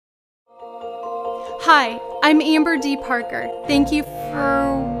Hi, I'm Amber Dee Parker. Thank you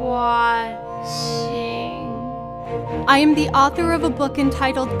for watching. I am the author of a book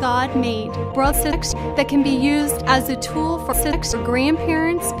entitled God Made, Secks, that can be used as a tool for Secks for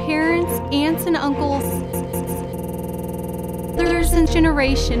grandparents, parents, aunts and uncles, others in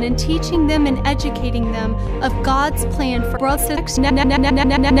generation, and teaching them and educating them of God's plan for Secks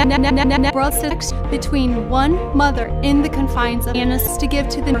between one mother in the confines of Anna's to give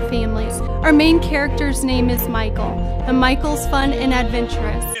to their families. Our main character's name is Michael, and Michael's fun and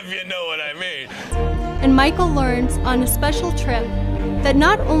adventurous. If you know what I mean. And Michael learns on a special trip that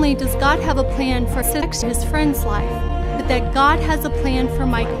not only does God have a plan for Secks in his friend's life, but that God has a plan for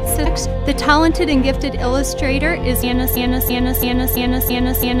Michael. Secks, the talented and gifted illustrator, is Anna's.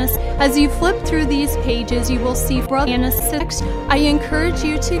 As you flip through these pages, you will see Anna's Secks. I encourage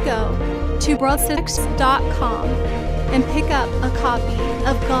you to go to secks.com and pick up a copy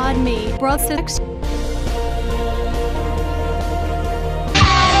of God Made Secks.